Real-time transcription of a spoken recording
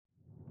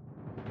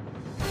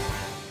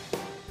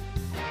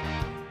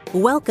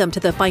Welcome to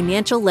the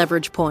Financial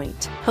Leverage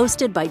Point,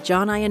 hosted by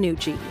John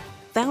Ianucci,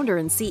 founder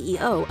and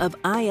CEO of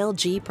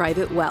ILG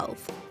Private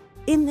Wealth.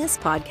 In this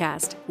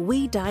podcast,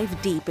 we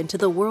dive deep into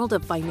the world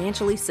of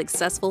financially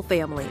successful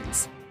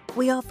families.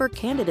 We offer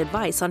candid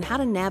advice on how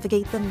to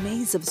navigate the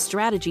maze of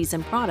strategies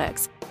and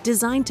products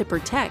designed to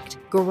protect,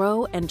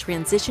 grow, and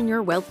transition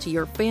your wealth to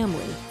your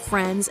family,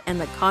 friends, and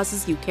the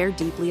causes you care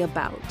deeply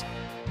about.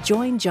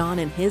 Join John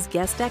and his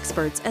guest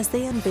experts as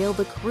they unveil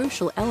the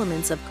crucial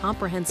elements of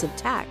comprehensive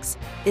tax,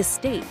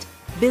 estate,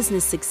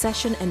 business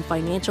succession, and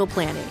financial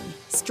planning.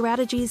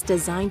 Strategies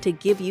designed to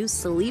give you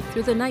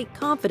sleep-through-the-night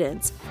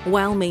confidence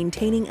while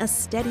maintaining a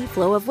steady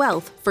flow of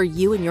wealth for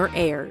you and your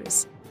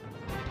heirs.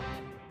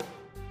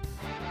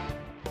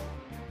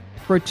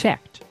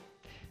 Protect.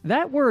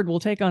 That word will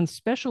take on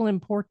special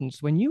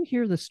importance when you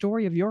hear the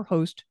story of your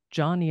host,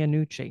 John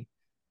Ianucci.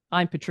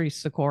 I'm Patrice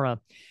Sikora.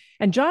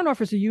 And John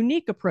offers a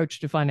unique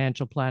approach to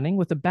financial planning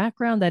with a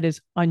background that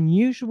is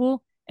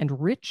unusual and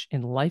rich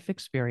in life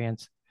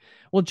experience.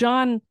 Well,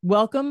 John,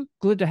 welcome.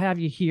 Good to have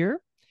you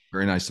here.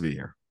 Very nice to be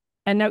here.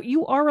 And now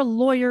you are a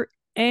lawyer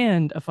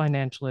and a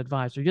financial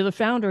advisor. You're the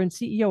founder and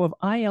CEO of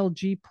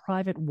ILG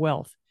Private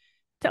Wealth.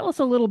 Tell us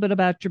a little bit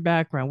about your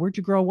background. Where'd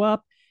you grow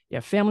up? You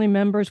have family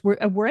members.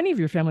 Were any of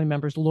your family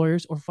members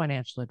lawyers or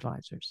financial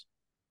advisors?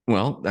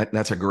 Well,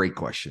 that's a great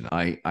question.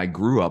 I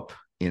grew up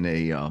in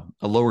a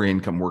lower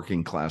income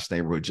working class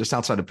neighborhood just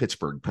outside of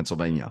Pittsburgh,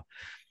 Pennsylvania.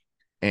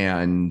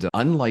 And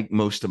unlike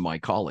most of my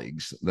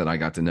colleagues that I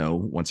got to know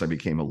once I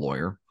became a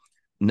lawyer,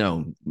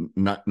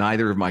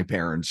 neither of my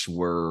parents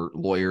were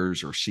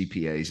lawyers or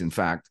CPAs. In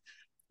fact,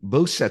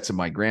 both sets of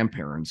my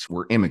grandparents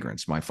were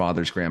immigrants. My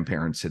father's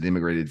grandparents had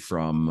immigrated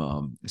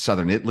from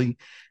southern Italy,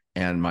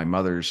 and my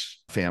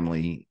mother's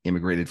family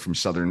immigrated from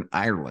southern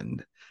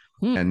Ireland.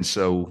 And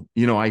so,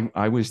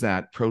 I was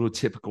that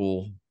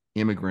prototypical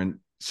immigrant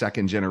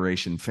second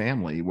generation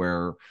family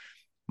where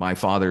my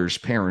father's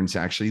parents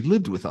actually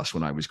lived with us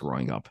when I was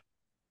growing up.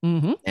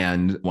 Mm-hmm.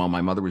 And while my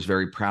mother was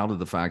very proud of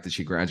the fact that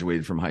she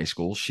graduated from high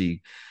school,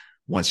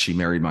 once she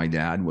married my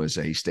dad, was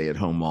a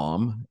stay-at-home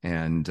mom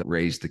and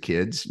raised the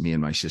kids, me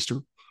and my sister.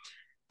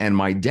 And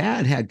my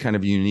dad had kind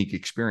of a unique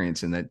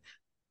experience in that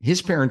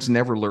his parents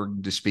never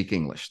learned to speak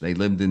English. They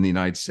lived in the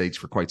United States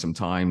for quite some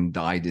time,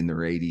 died in their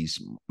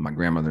 80s. My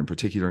grandmother in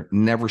particular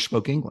never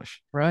spoke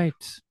English. Right.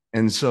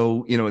 And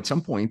so, at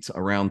some point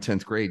around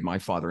 10th grade, my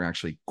father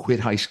actually quit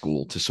high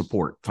school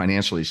to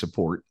financially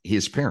support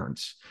his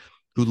parents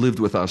who lived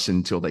with us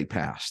until they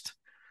passed.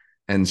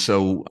 And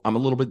so I'm a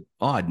little bit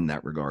odd in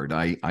that regard.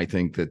 I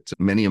think that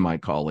many of my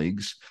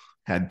colleagues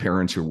had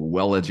parents who were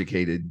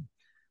well-educated,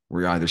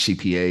 were either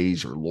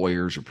CPAs or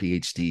lawyers or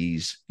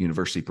PhDs,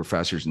 university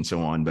professors, and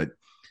so on. But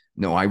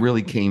no, I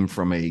really came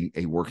from a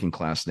working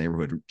class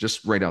neighborhood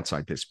just right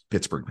outside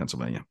Pittsburgh,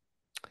 Pennsylvania.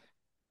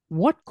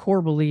 What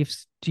core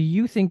beliefs do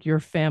you think your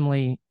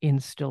family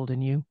instilled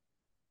in you?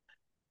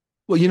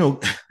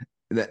 Well,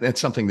 that's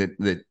something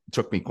that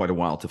took me quite a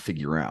while to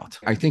figure out.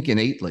 I think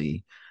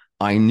innately,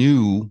 I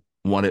knew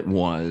what it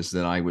was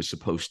that I was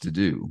supposed to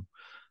do.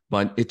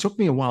 But it took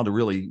me a while to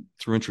really,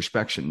 through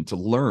introspection, to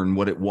learn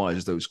what it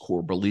was those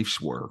core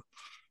beliefs were.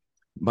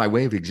 By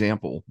way of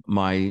example,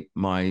 my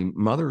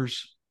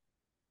mother's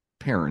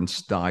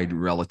parents died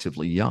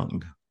relatively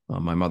young.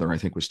 My mother, I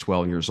think, was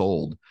 12 years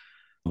old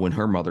when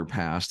her mother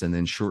passed, and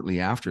then shortly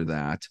after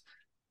that,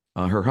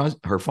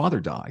 her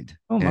father died.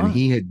 Oh, and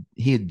he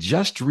had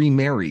just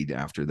remarried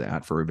after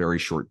that for a very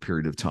short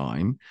period of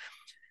time.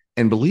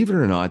 And believe it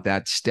or not,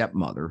 that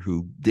stepmother,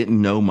 who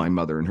didn't know my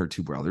mother and her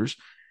two brothers,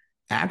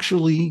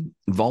 actually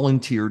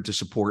volunteered to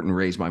support and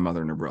raise my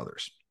mother and her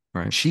brothers.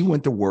 Right? She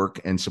went to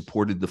work and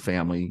supported the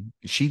family.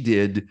 She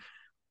did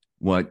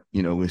what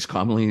is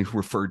commonly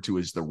referred to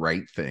as the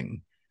right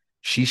thing.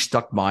 She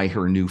stuck by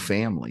her new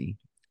family.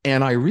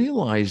 And I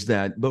realized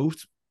that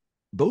both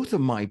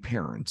of my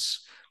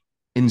parents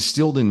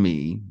instilled in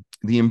me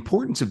the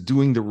importance of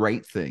doing the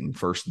right thing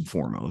first and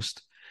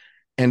foremost,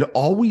 and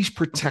always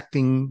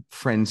protecting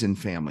friends and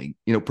family.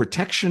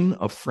 Protection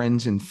of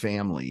friends and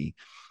family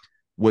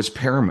was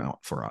paramount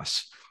for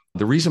us.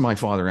 The reason my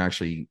father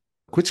actually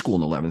quit school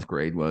in 11th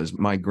grade was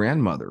my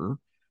grandmother,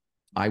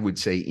 I would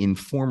say,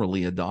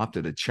 informally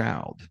adopted a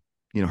child.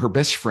 Her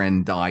best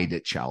friend died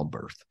at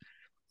childbirth.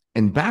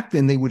 And back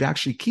then, they would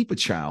actually keep a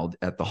child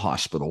at the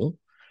hospital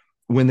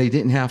when they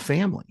didn't have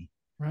family.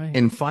 Right.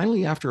 And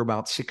finally, after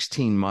about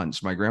 16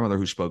 months, my grandmother,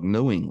 who spoke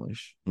no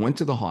English, went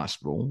to the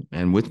hospital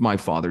and with my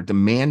father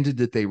demanded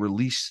that they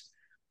release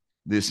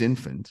this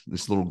infant,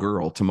 this little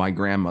girl, to my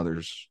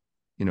grandmother's,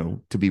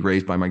 to be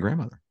raised by my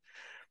grandmother.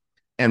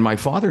 And my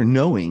father,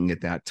 knowing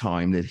at that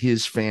time that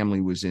his family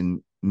was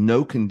in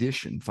no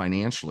condition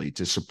financially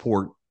to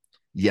support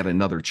yet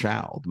another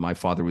child, my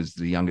father was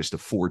the youngest of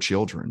 4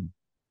 children,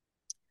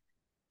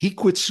 he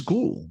quit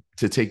school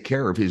to take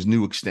care of his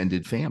new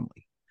extended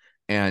family.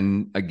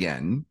 And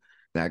again,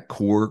 that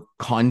core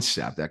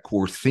concept, that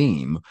core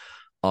theme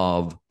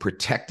of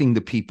protecting the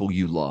people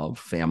you love,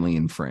 family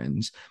and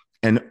friends,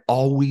 and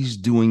always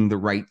doing the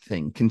right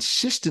thing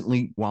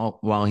consistently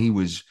while he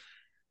was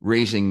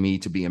raising me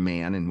to be a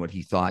man and what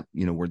he thought,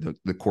 were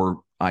the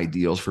core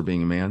ideals for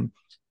being a man.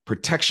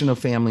 Protection of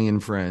family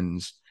and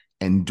friends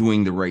and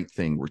doing the right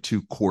thing were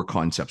two core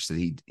concepts that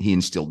he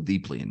instilled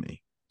deeply in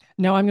me.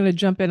 Now I'm going to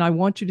jump in. I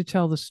want you to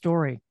tell the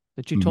story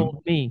that you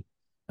told me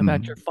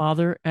about your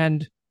father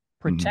and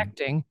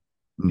protecting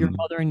your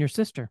mother and your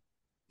sister.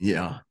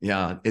 Yeah.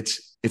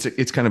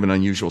 It's kind of an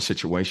unusual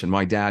situation.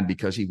 My dad,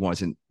 because he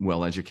wasn't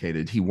well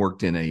educated, he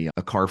worked in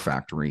a car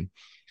factory.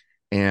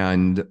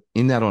 And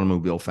in that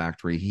automobile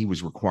factory, he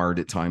was required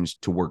at times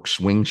to work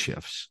swing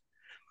shifts.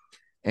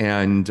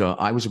 And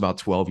I was about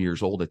 12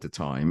 years old at the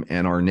time,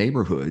 and our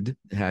neighborhood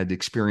had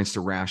experienced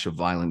a rash of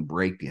violent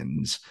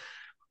break-ins.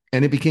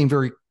 And it became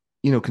very,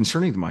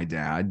 concerning to my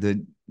dad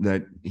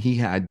that he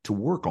had to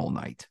work all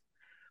night.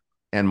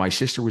 And my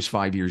sister was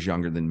 5 years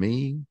younger than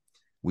me.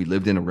 We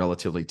lived in a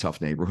relatively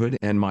tough neighborhood.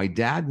 And my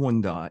dad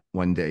one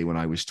day when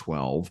I was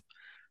 12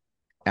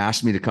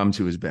 asked me to come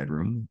to his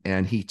bedroom,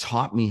 and he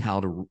taught me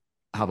how to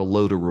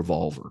load a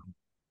revolver.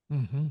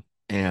 Mm-hmm.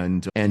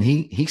 And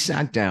he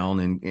sat down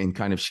and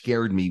kind of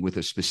scared me with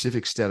a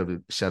specific set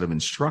of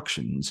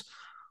instructions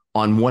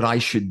on what I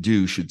should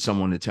do should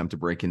someone attempt to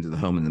break into the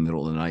home in the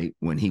middle of the night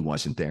when he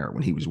wasn't there,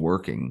 when he was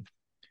working.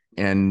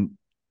 And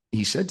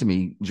he said to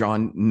me,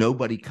 "John,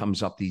 nobody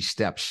comes up these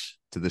steps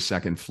to the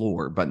second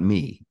floor but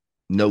me.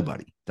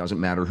 Nobody. Doesn't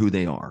matter who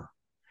they are."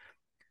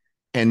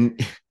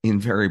 And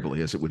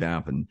invariably, as it would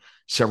happen,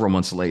 several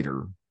months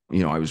later,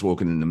 I was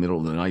woken in the middle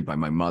of the night by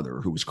my mother,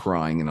 who was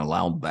crying and a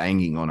loud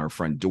banging on our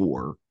front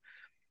door.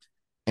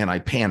 And I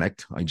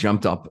panicked. I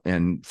jumped up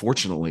and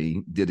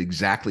fortunately did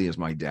exactly as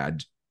my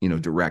dad,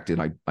 directed.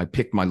 I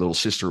picked my little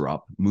sister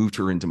up, moved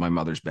her into my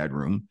mother's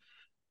bedroom,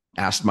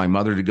 asked my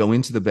mother to go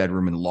into the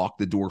bedroom and lock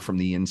the door from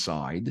the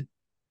inside,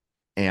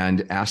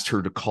 and asked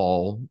her to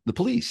call the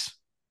police.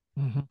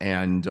 Mm-hmm.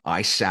 And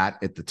I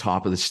sat at the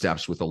top of the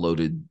steps with a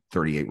loaded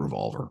 .38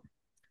 revolver.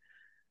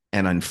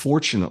 And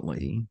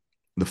unfortunately,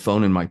 the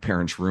phone in my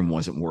parents' room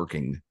wasn't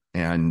working.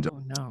 And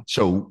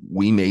so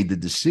we made the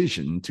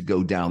decision to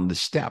go down the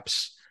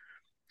steps.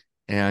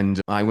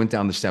 And I went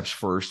down the steps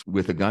first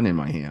with a gun in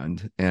my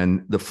hand.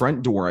 And the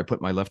front door, I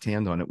put my left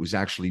hand on it, was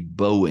actually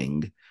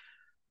bowing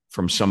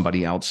from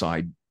somebody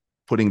outside,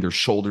 putting their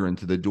shoulder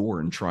into the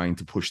door and trying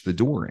to push the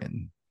door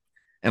in.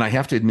 And I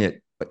have to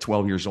admit, at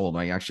 12 years old,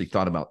 I actually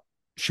thought about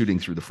shooting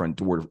through the front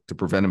door to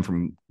prevent him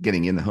from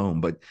getting in the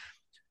home. But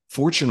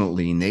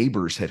fortunately,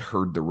 neighbors had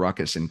heard the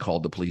ruckus and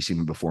called the police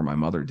even before my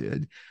mother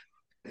did.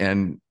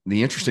 And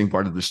the interesting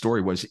part of the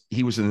story was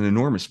he was an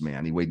enormous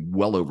man. He weighed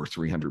well over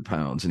 300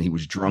 pounds, and he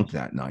was drunk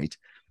that night.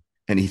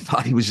 And he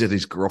thought he was at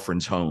his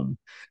girlfriend's home,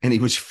 and he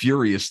was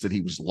furious that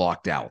he was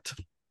locked out.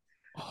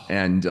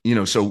 And,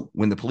 so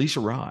when the police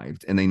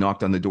arrived and they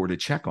knocked on the door to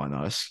check on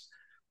us,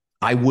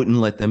 I wouldn't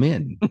let them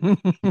in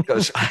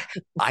because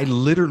I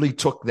literally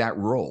took that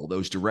role,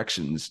 those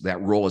directions,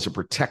 that role as a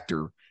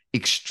protector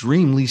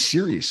extremely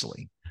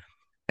seriously.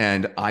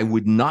 And I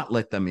would not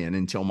let them in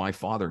until my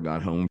father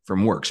got home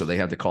from work. So they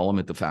had to call him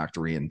at the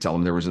factory and tell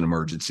him there was an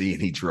emergency.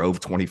 And he drove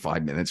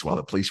 25 minutes while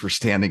the police were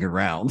standing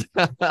around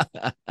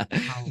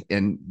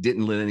and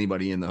didn't let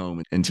anybody in the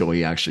home until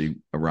he actually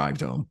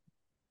arrived home.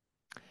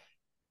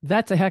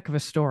 That's a heck of a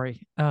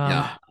story.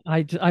 Yeah.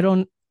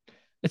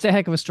 It's a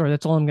heck of a story.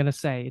 That's all I'm going to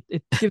say.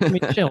 It gives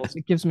me chills.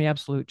 It gives me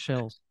absolute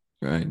chills.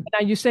 Right. Now,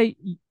 you say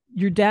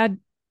your dad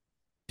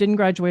didn't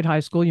graduate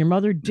high school. Your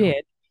mother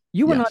did.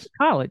 You went on to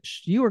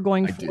college. You were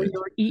going for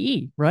your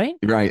EE, right?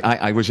 Right.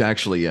 I was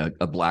actually a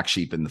black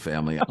sheep in the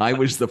family. I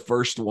was the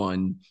first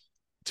one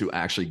to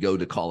actually go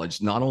to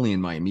college, not only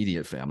in my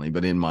immediate family,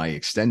 but in my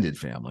extended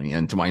family.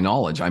 And to my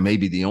knowledge, I may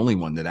be the only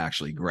one that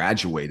actually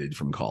graduated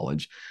from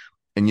college.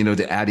 And,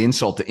 to add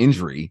insult to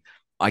injury,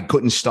 I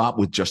couldn't stop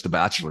with just a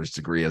bachelor's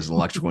degree as an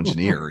electrical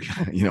engineer.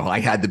 I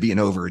had to be an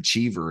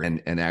overachiever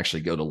and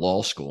actually go to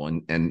law school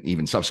and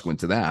even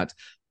subsequent to that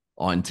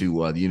on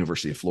to the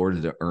University of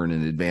Florida to earn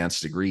an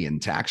advanced degree in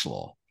tax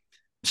law.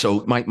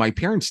 So my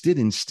parents did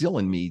instill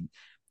in me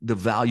the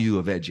value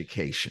of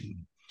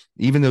education.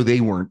 Even though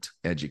they weren't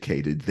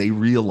educated, they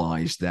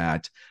realized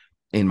that,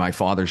 in my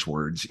father's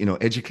words,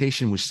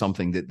 education was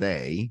something that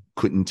they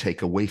couldn't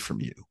take away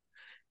from you.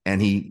 And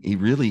he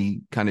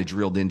really kind of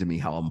drilled into me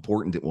how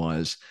important it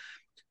was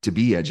to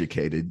be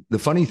educated. The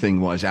funny thing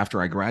was,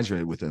 after I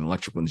graduated with an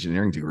electrical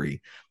engineering degree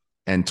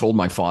and told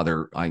my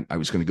father I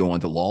was going to go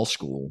on to law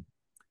school,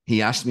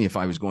 he asked me if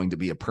I was going to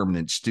be a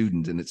permanent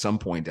student. And at some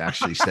point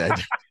actually said,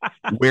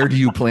 "Where do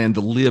you plan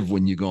to live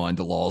when you go on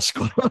to law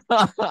school?"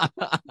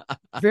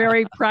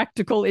 Very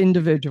practical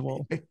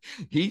individual.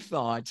 He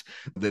thought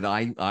that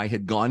I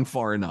had gone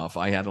far enough.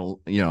 I had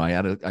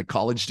a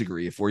college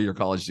degree, a 4-year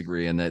college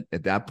degree. And that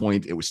at that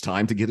point it was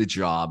time to get a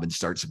job and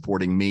start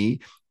supporting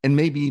me and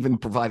maybe even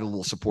provide a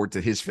little support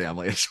to his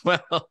family as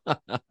well.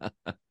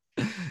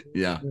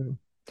 Yeah.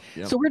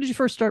 Yep. So where did you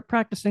first start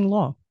practicing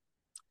law?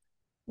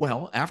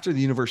 Well, after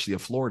the University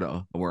of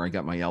Florida, where I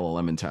got my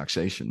LLM in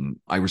taxation,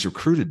 I was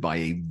recruited by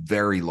a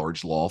very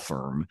large law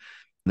firm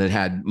that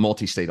had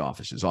multi-state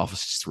offices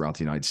throughout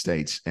the United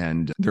States.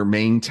 And their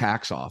main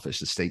tax office,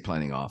 the state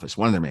planning office,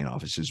 one of their main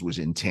offices was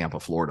in Tampa,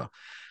 Florida.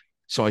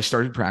 So I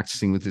started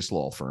practicing with this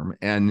law firm.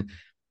 And,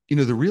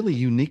 the really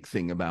unique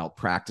thing about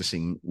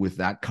practicing with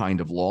that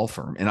kind of law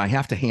firm, and I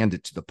have to hand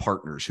it to the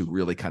partners who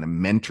really kind of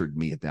mentored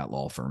me at that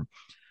law firm,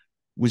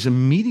 was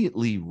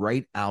immediately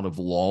right out of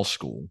law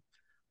school,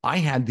 I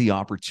had the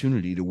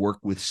opportunity to work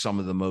with some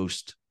of the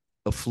most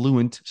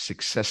affluent,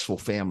 successful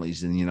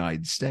families in the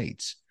United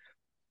States.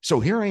 So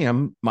here I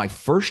am, my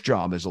first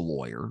job as a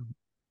lawyer,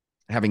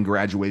 having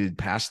graduated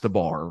past the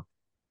bar.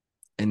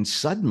 And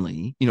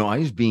suddenly, I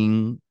was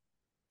being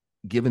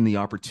given the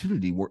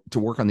opportunity to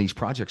work on these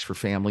projects for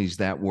families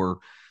that were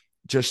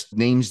just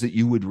names that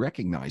you would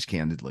recognize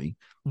candidly,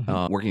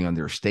 working on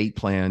their estate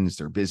plans,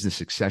 their business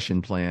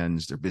succession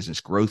plans, their business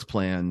growth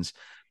plans.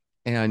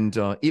 And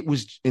it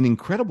was an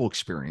incredible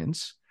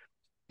experience.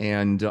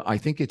 And I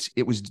think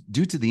it was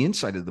due to the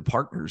insight of the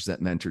partners that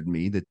mentored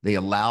me, that they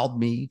allowed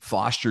me,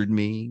 fostered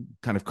me,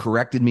 kind of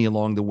corrected me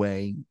along the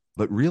way,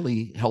 but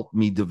really helped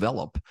me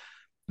develop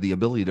the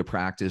ability to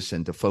practice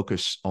and to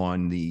focus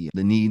on the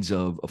needs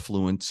of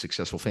affluent,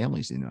 successful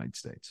families in the United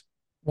States.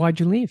 Why'd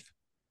you leave?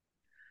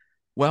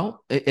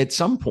 Well, at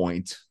some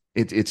point,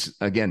 it's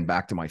again,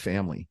 back to my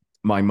family.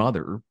 My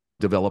mother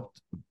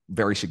developed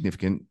very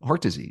significant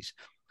heart disease.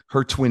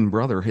 Her twin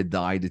brother had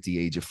died at the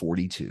age of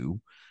 42.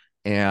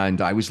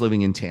 And I was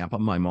living in Tampa.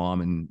 My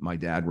mom and my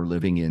dad were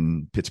living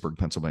in Pittsburgh,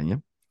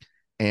 Pennsylvania.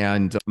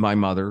 And my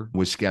mother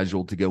was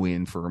scheduled to go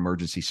in for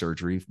emergency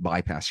surgery,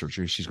 bypass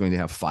surgery. She's going to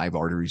have 5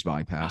 arteries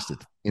bypassed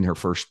in her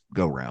first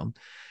go round.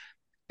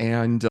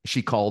 And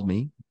she called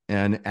me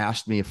and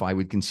asked me if I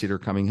would consider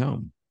coming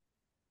home.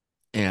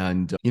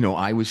 And,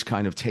 I was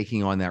kind of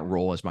taking on that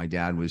role as my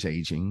dad was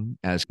aging,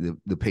 as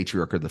the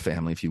patriarch of the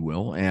family, if you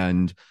will.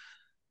 And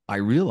I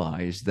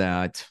realized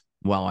that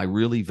while I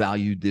really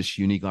valued this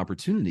unique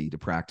opportunity to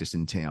practice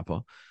in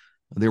Tampa,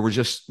 there were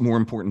just more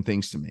important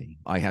things to me.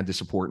 I had to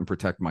support and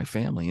protect my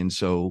family. And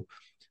so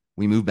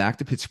we moved back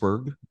to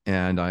Pittsburgh,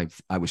 and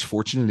I was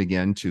fortunate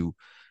again to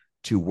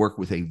work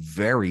with a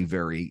very,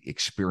 very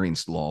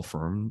experienced law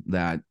firm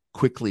that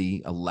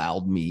quickly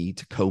allowed me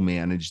to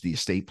co-manage the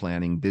estate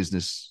planning,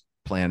 business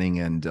planning,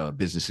 and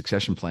business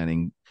succession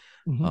planning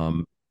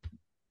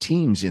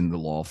teams in the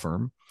law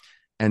firm.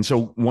 And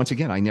so once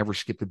again, I never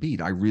skipped a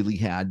beat. I really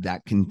had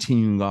that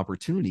continuing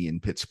opportunity in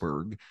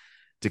Pittsburgh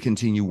to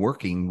continue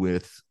working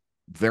with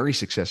very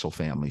successful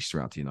families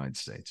throughout the United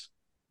States.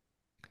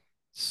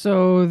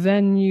 So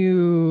then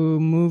you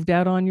moved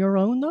out on your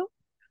own, though?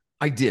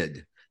 I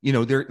did.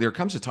 There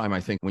comes a time,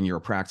 I think, when you're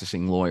a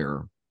practicing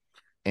lawyer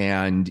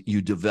and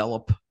you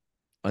develop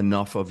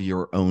enough of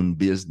your own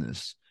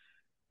business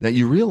that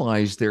you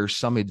realize there's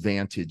some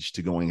advantage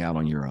to going out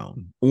on your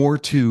own or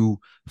to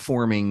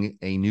forming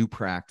a new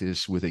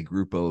practice with a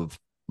group of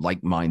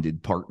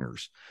like-minded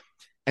partners.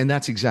 And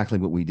that's exactly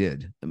what we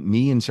did.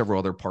 Me and several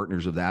other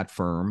partners of that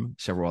firm,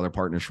 several other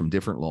partners from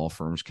different law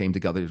firms came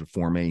together to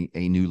form a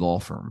new law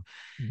firm.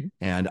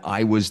 And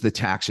I was the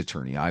tax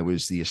attorney. I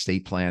was the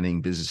estate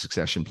planning, business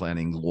succession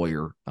planning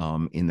lawyer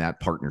in that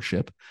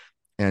partnership.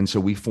 And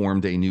so we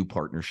formed a new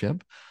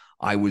partnership.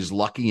 I was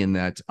lucky in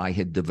that I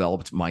had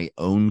developed my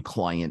own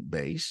client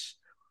base.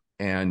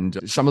 And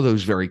some of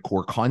those very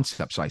core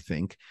concepts, I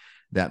think,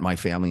 that my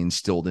family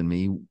instilled in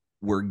me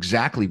were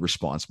precisely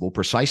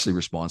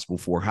responsible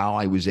for how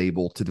I was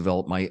able to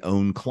develop my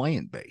own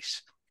client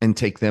base and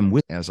take them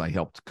with as I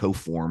helped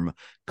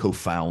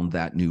co-found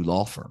that new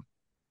law firm.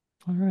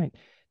 All right.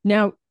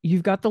 Now,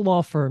 you've got the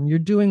law firm. You're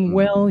doing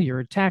well. You're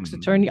a tax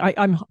attorney.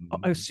 I'm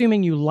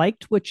assuming you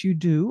liked what you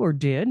do or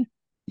did.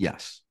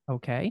 Yes.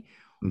 Okay.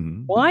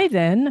 Why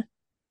then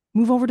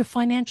move over to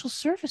financial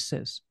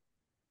services?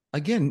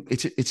 Again,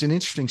 it's an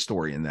interesting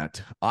story in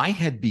that I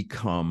had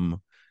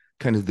become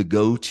kind of the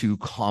go-to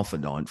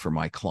confidant for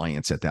my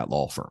clients at that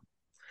law firm.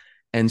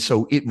 And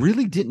so it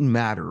really didn't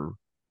matter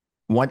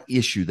what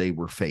issue they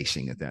were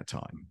facing at that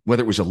time,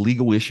 whether it was a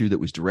legal issue that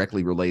was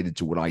directly related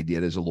to what I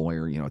did as a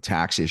lawyer, a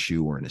tax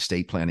issue or an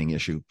estate planning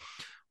issue,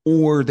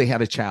 or they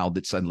had a child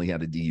that suddenly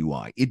had a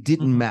DUI. It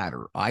didn't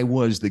matter. I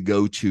was the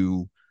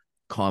go-to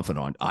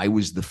confidant. I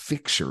was the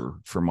fixer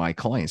for my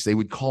clients. They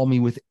would call me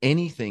with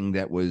anything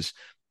that was,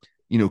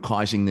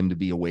 causing them to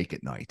be awake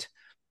at night.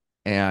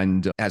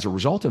 And as a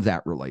result of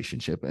that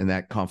relationship and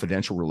that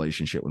confidential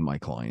relationship with my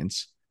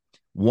clients,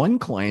 one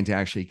client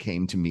actually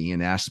came to me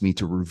and asked me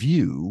to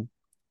review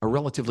a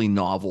relatively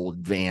novel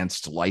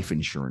advanced life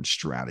insurance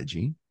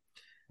strategy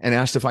and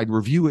asked if I'd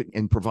review it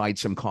and provide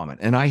some comment.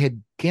 And I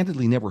had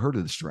candidly never heard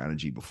of the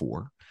strategy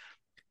before.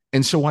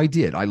 And so I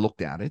did. I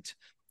looked at it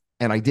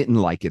and I didn't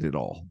like it at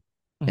all.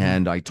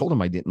 And I told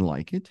him I didn't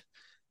like it.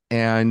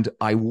 And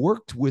I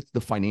worked with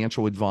his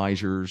financial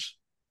advisors,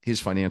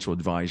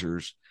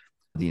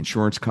 the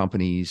insurance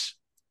companies,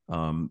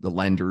 the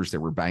lenders.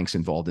 There were banks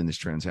involved in this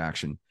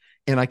transaction.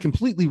 And I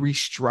completely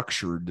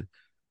restructured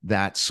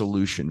that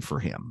solution for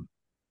him.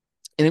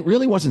 And it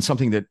really wasn't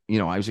something that,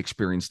 I was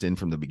experienced in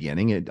from the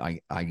beginning. It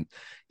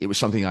was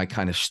something I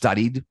kind of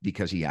studied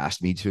because he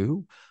asked me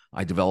to.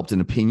 I developed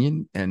an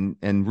opinion and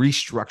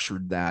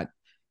restructured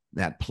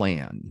that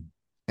plan.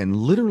 And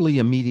literally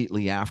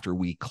immediately after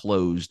we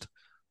closed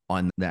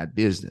on that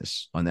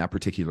business, on that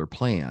particular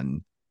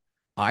plan,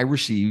 I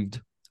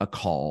received a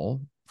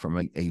call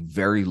from a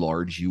very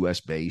large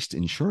US-based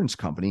insurance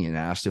company and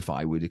asked if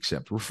I would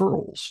accept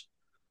referrals.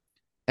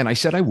 And I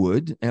said I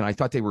would. And I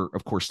thought they were,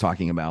 of course,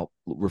 talking about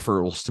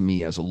referrals to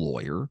me as a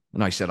lawyer.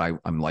 And I said,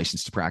 I'm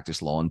licensed to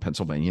practice law in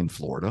Pennsylvania and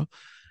Florida.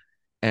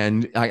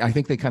 And I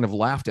think they kind of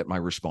laughed at my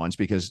response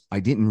because I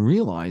didn't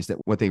realize that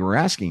what they were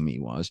asking me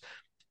was,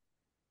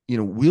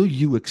 will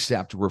you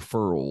accept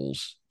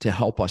referrals to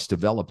help us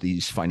develop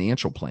these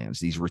financial plans,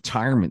 these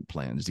retirement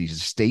plans, these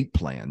estate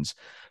plans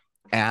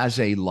as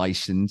a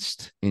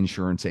licensed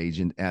insurance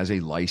agent, as a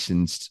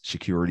licensed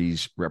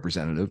securities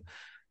representative?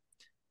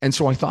 And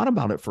so I thought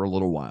about it for a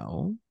little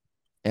while,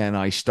 and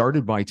I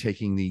started by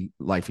taking the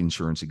life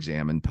insurance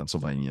exam in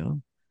Pennsylvania.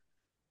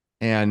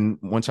 And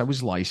once I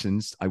was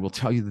licensed, I will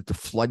tell you that the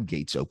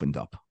floodgates opened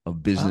up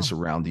of business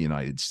around the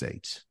United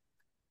States.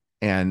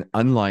 And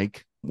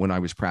unlike when I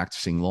was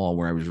practicing law,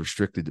 where I was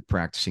restricted to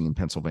practicing in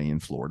Pennsylvania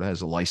and Florida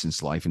as a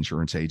licensed life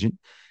insurance agent,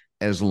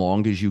 as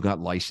long as you got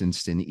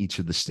licensed in each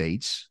of the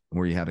states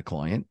where you had a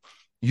client,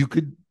 you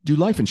could do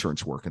life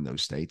insurance work in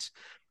those states.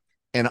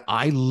 And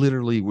I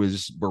literally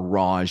was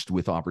barraged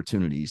with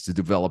opportunities to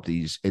develop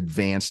these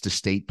advanced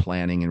estate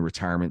planning and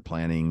retirement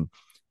planning,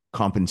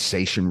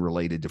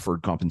 compensation-related,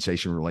 deferred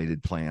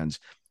compensation-related plans.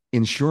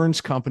 Insurance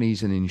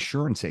companies and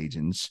insurance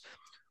agents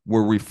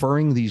were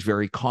referring these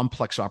very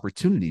complex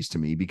opportunities to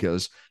me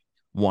because,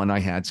 one, I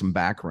had some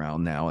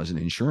background now as an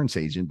insurance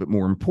agent, but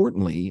more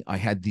importantly, I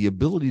had the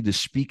ability to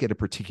speak at a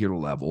particular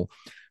level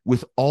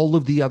with all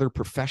of the other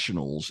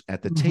professionals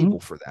at the table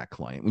for that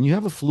client. When you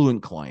have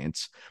affluent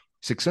clients,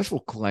 successful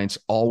clients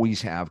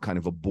always have kind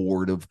of a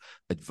board of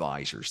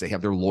advisors. They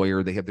have their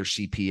lawyer, they have their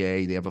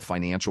CPA, they have a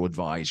financial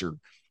advisor.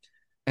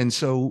 And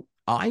so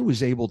I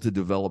was able to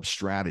develop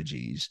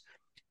strategies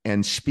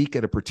and speak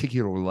at a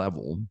particular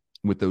level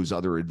with those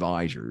other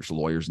advisors,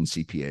 lawyers and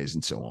CPAs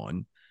and so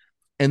on.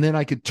 And then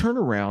I could turn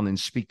around and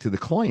speak to the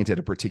client at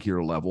a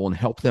particular level and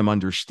help them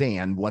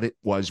understand what it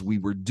was we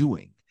were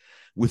doing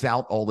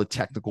without all the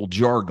technical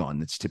jargon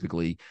that's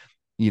typically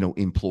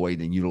employed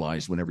and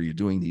utilized whenever you're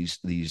doing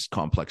these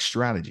complex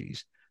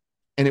strategies.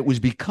 And it was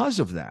because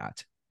of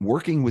that,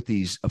 working with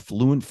these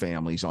affluent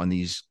families on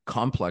these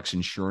complex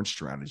insurance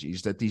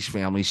strategies, that these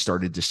families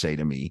started to say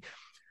to me,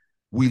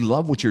 we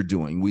love what you're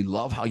doing. We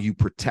love how you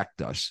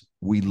protect us.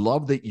 We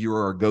love that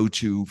you're our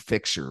go-to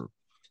fixer.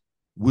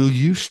 Will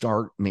you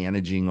start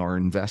managing our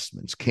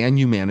investments? Can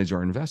you manage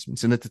our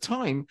investments? And at the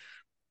time,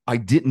 I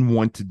didn't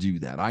want to do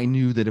that. I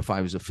knew that if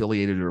I was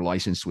affiliated or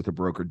licensed with a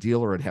broker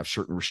dealer, I'd have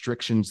certain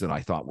restrictions that I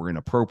thought were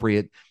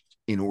inappropriate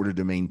in order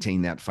to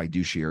maintain that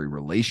fiduciary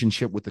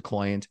relationship with the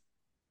client.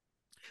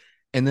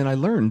 And then I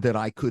learned that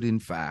I could, in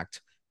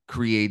fact,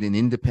 create an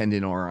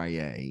independent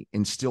RIA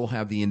and still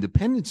have the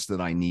independence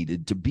that I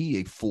needed to be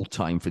a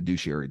full-time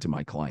fiduciary to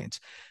my clients.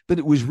 But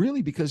it was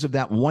really because of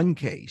that one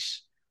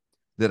case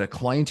that a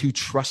client who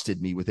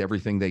trusted me with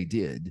everything they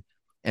did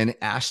and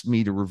asked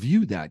me to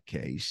review that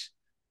case,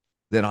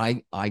 that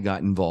I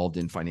got involved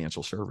in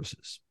financial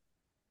services.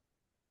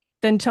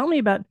 Then tell me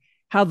about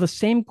how the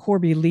same core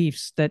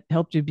beliefs that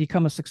helped you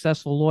become a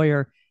successful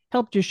lawyer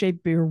helped you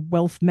shape your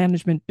wealth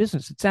management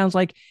business. It sounds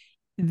like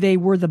they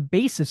were the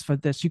basis for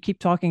this. You keep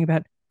talking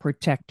about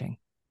protecting.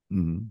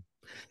 Mm-hmm.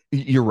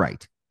 You're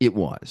right. It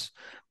was.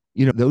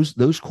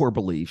 Those core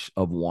beliefs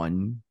of,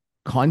 one,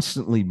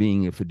 constantly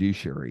being a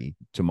fiduciary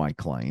to my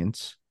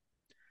clients.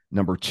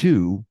 Number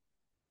two,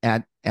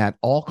 at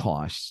all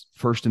costs,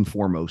 first and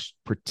foremost,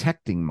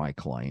 protecting my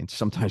clients,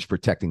 sometimes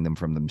protecting them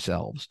from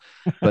themselves,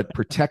 but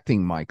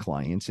protecting my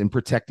clients and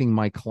protecting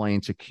my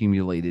clients'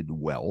 accumulated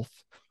wealth.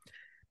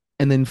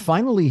 And then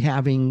finally,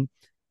 having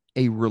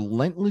a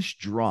relentless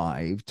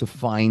drive to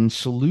find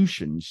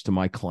solutions to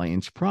my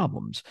clients'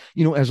 problems.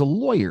 As a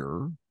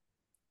lawyer,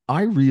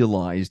 I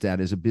realized that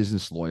as a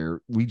business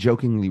lawyer, we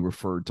jokingly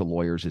referred to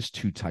lawyers as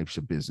two types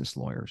of business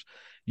lawyers.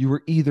 You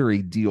were either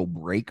a deal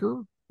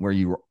breaker, where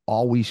you were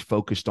always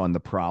focused on the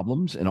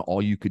problems and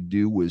all you could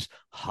do was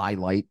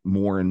highlight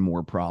more and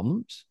more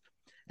problems.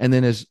 And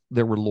then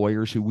there were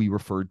lawyers who we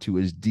referred to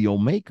as deal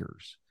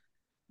makers.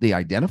 They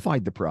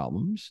identified the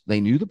problems, they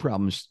knew the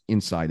problems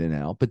inside and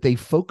out, but they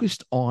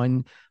focused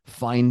on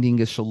finding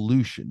a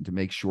solution to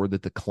make sure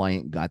that the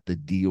client got the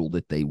deal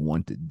that they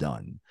wanted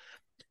done.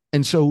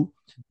 And so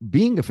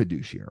being a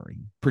fiduciary,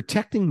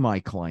 protecting my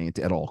client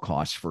at all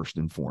costs, first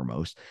and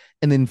foremost,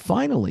 and then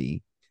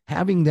finally,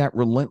 having that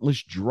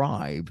relentless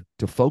drive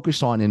to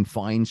focus on and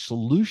find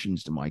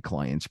solutions to my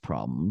clients'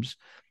 problems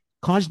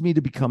caused me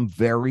to become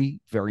very,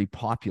 very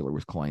popular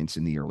with clients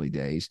in the early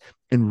days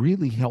and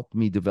really helped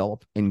me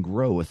develop and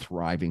grow a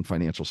thriving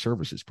financial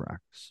services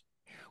practice.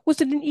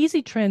 Was it an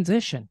easy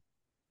transition?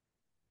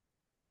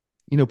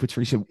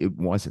 Patricia, it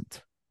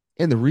wasn't.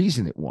 And the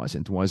reason it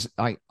wasn't was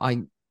I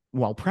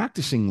while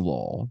practicing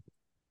law,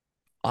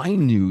 I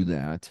knew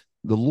that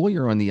the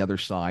lawyer on the other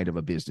side of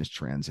a business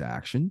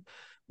transaction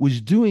was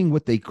doing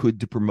what they could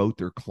to promote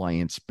their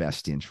clients'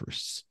 best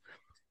interests.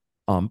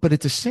 But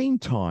at the same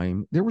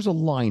time, there was a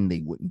line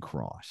they wouldn't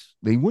cross.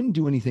 They wouldn't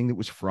do anything that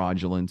was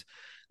fraudulent.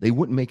 They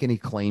wouldn't make any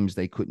claims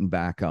they couldn't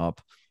back up.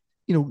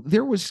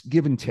 There was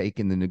give and take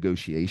in the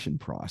negotiation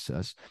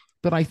process.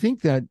 But I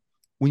think that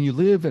when you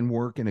live and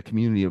work in a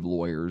community of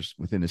lawyers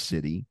within a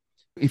city,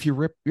 if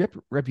your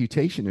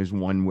reputation is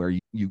one where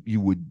you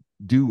would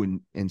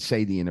do and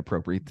say the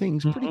inappropriate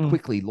things, pretty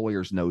quickly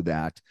lawyers know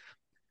that,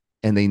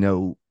 and they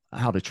know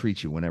how to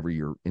treat you whenever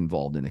you're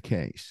involved in a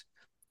case.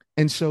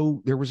 And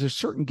so there was a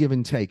certain give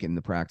and take in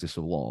the practice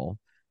of law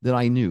that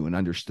I knew and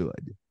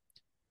understood.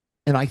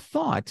 And I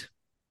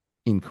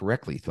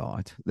incorrectly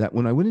thought, that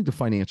when I went into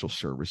financial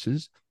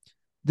services,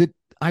 that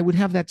I would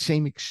have that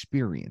same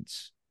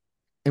experience.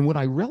 And what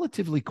I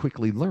relatively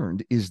quickly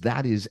learned is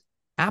that is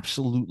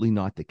absolutely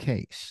not the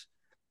case.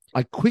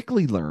 I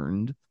quickly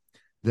learned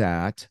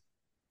that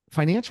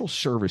financial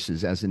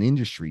services as an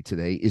industry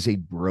today is a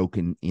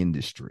broken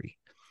industry.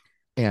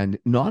 And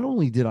not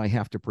only did I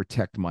have to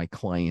protect my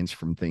clients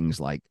from things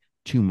like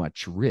too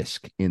much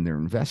risk in their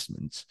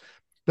investments,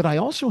 but I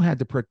also had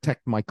to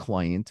protect my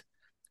client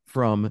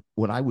from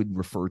what I would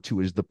refer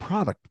to as the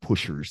product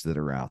pushers that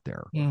are out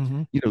there.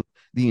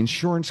 The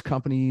insurance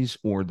companies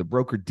or the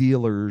broker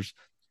dealers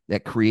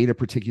that create a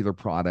particular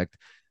product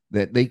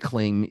that they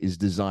claim is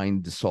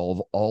designed to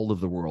solve all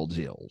of the world's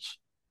ills.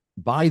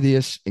 Buy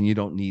this and you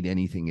don't need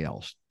anything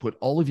else. Put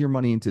all of your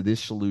money into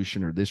this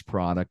solution or this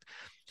product.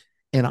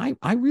 And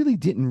I really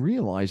didn't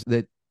realize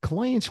that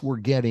clients were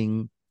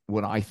getting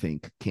what I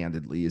think,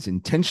 candidly, is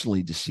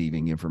intentionally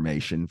deceiving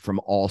information from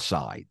all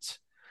sides.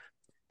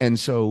 And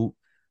so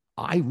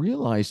I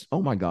realized,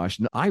 oh my gosh,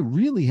 I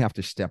really have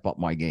to step up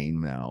my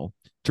game now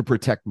to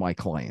protect my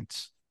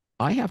clients.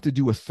 I have to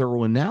do a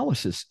thorough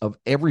analysis of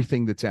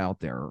everything that's out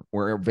there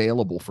or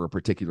available for a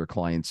particular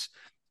client's,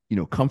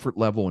 comfort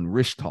level and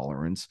risk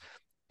tolerance,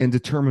 and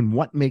determine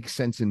what makes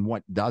sense and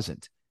what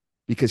doesn't.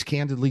 Because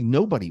candidly,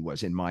 nobody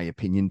was, in my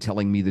opinion,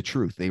 telling me the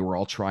truth. They were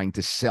all trying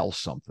to sell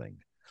something.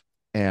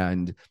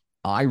 And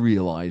I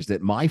realized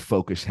that my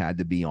focus had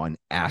to be on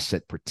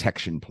asset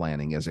protection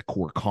planning as a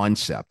core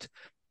concept,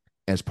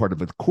 as part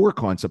of a core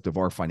concept of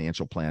our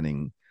financial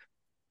planning,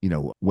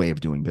 way of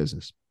doing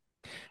business.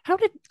 How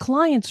did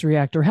clients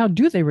react, or how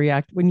do they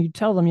react when you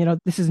tell them,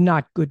 this is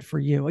not good for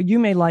you? You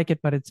may like it,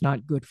 but it's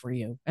not good for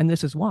you. And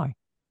this is why.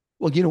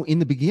 Well, in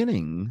the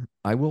beginning,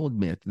 I will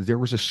admit there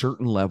was a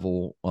certain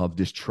level of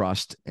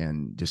distrust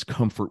and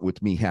discomfort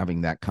with me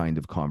having that kind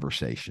of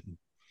conversation.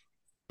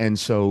 And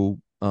so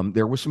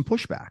there was some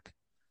pushback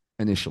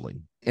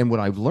initially. And what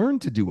I've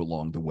learned to do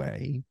along the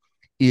way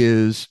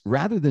is,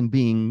 rather than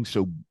being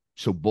so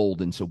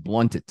bold and so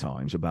blunt at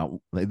times about,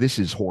 this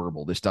is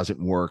horrible, this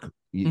doesn't work,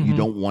 you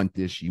don't want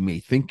this, you may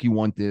think you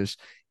want this,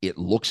 it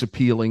looks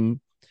appealing.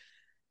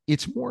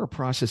 It's more a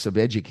process of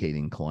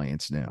educating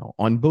clients now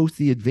on both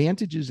the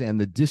advantages and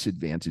the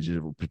disadvantages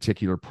of a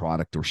particular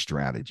product or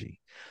strategy.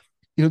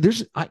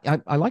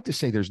 I like to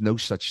say there's no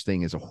such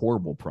thing as a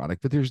horrible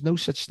product, but there's no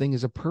such thing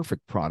as a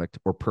perfect product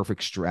or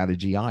perfect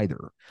strategy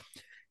either.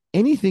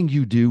 Anything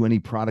you do, any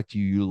product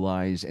you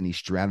utilize, any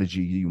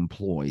strategy you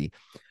employ,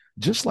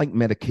 just like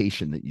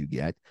medication that you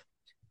get,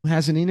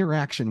 has an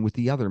interaction with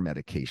the other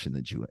medication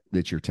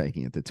that you're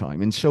taking at the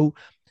time. And so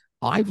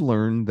I've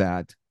learned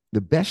that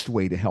the best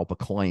way to help a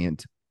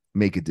client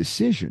make a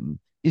decision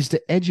is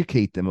to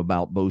educate them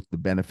about both the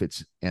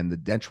benefits and the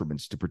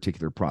detriments to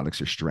particular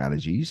products or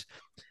strategies,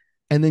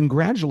 and then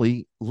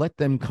gradually let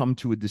them come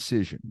to a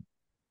decision.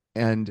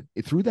 And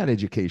through that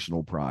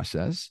educational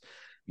process,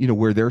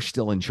 where they're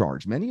still in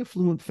charge. Many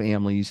affluent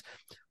families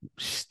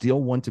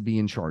still want to be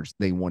in charge.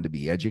 They want to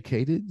be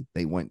educated.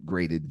 They want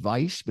great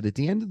advice. But at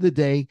the end of the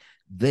day,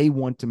 they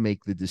want to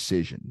make the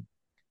decision.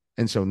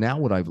 And so now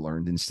what I've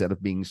learned, instead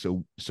of being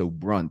so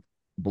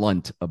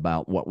blunt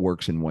about what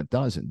works and what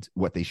doesn't,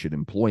 what they should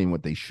employ and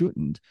what they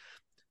shouldn't,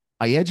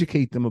 I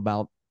educate them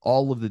about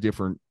all of the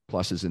different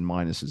pluses and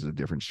minuses of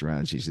different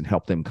strategies and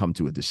help them come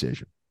to a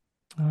decision.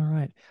 All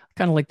right.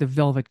 Kind of like the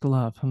velvet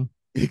glove.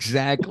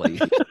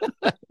 Exactly.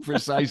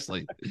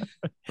 Precisely.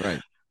 Right.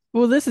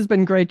 Well, this has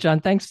been great, John.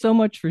 Thanks so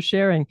much for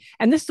sharing.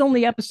 And this is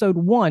only episode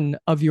 1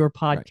 of your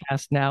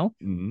podcast now.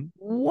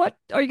 What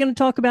are you going to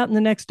talk about in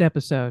the next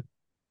episode?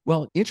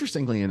 Well,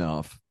 interestingly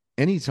enough,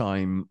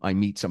 anytime I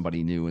meet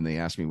somebody new and they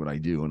ask me what I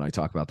do, and I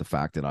talk about the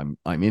fact that I'm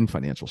in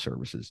financial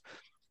services,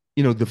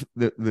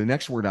 the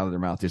next word out of their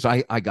mouth is,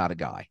 I got a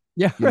guy.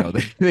 Yeah.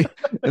 They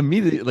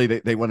immediately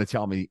they want to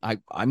tell me,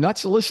 I'm not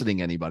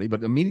soliciting anybody,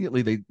 but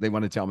immediately they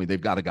want to tell me they've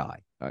got a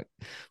guy. Right?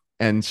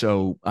 And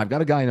so I've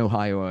got a guy in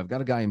Ohio. I've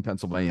got a guy in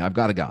Pennsylvania. I've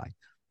got a guy.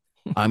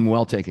 I'm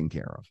well taken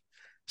care of.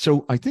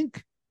 So I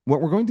think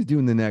what we're going to do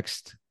in the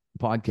next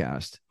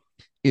podcast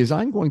is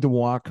I'm going to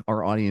walk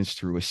our audience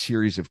through a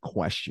series of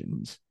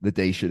questions that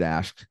they should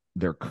ask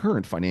their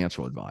current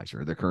financial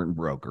advisor, their current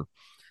broker.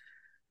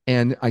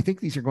 And I think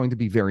these are going to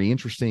be very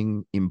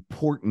interesting,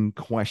 important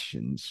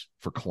questions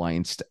for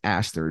clients to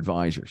ask their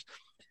advisors.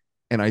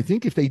 And I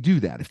think if they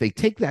do that, if they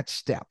take that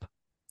step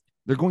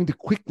they're going to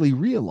quickly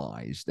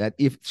realize that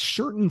if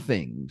certain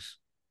things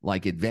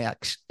like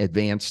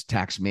advanced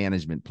tax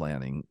management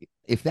planning,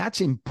 if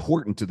that's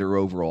important to their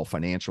overall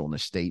financial and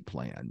estate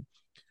plan,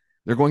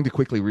 they're going to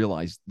quickly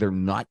realize they're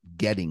not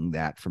getting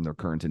that from their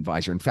current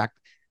advisor. In fact,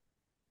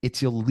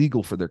 it's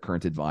illegal for their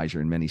current advisor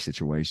in many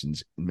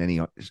situations, in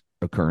many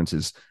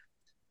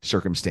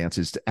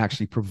circumstances, to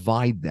actually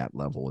provide that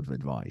level of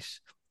advice.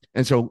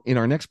 And so in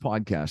our next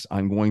podcast,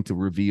 I'm going to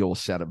reveal a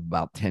set of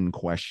about 10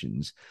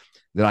 questions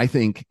that I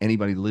think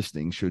anybody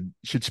listening should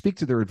speak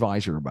to their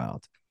advisor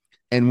about.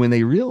 And when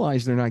they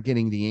realize they're not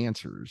getting the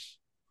answers,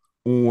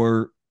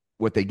 or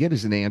what they get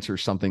is an answer,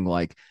 something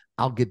like,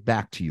 I'll get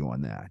back to you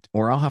on that,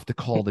 or I'll have to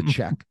call the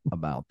check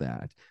about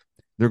that,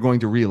 they're going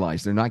to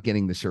realize they're not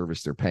getting the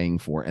service they're paying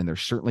for, and they're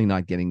certainly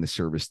not getting the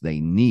service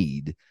they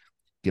need,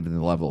 given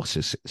the level of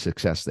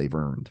success they've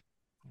earned.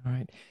 All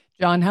right.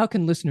 John, how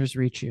can listeners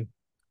reach you?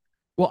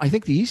 Well, I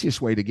think the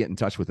easiest way to get in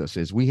touch with us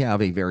is we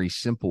have a very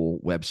simple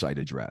website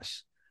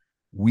address,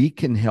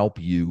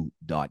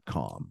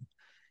 wecanhelpyou.com.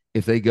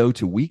 If they go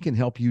to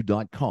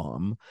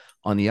wecanhelpyou.com,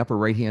 on the upper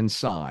right-hand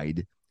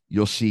side,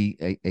 you'll see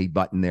a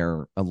button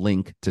there, a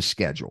link to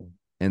schedule.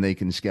 And they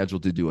can schedule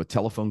to do a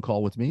telephone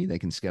call with me. They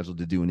can schedule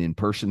to do an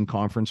in-person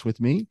conference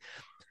with me.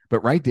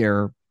 But right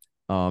there,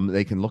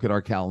 they can look at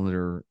our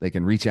calendar. They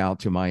can reach out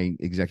to my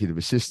executive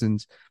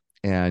assistants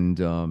and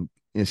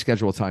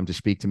schedule a time to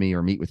speak to me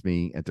or meet with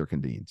me at their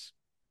convenience.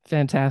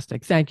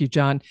 Fantastic. Thank you,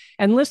 John.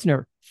 And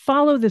listener,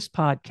 follow this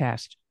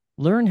podcast.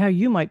 Learn how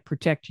you might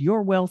protect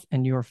your wealth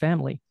and your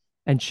family,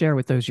 and share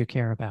with those you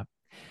care about.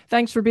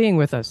 Thanks for being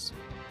with us.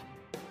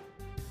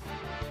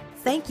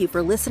 Thank you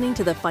for listening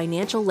to The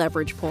Financial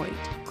Leverage Point.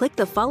 Click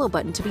the follow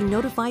button to be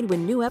notified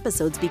when new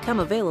episodes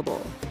become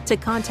available. To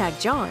contact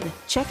John,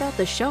 check out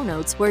the show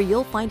notes where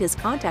you'll find his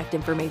contact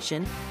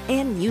information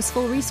and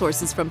useful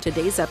resources from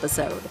today's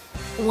episode.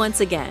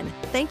 Once again,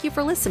 thank you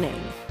for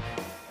listening.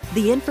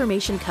 The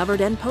information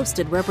covered and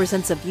posted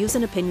represents the views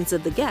and opinions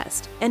of the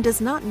guest and does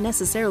not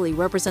necessarily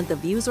represent the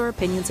views or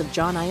opinions of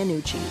John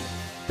Ianucci.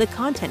 The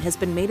content has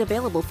been made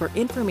available for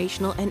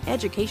informational and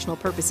educational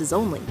purposes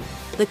only.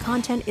 The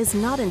content is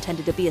not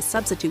intended to be a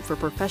substitute for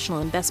professional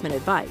investment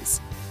advice.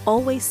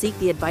 Always seek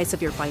the advice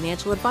of your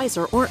financial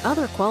advisor or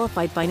other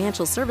qualified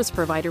financial service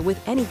provider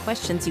with any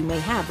questions you may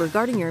have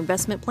regarding your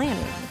investment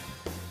planning.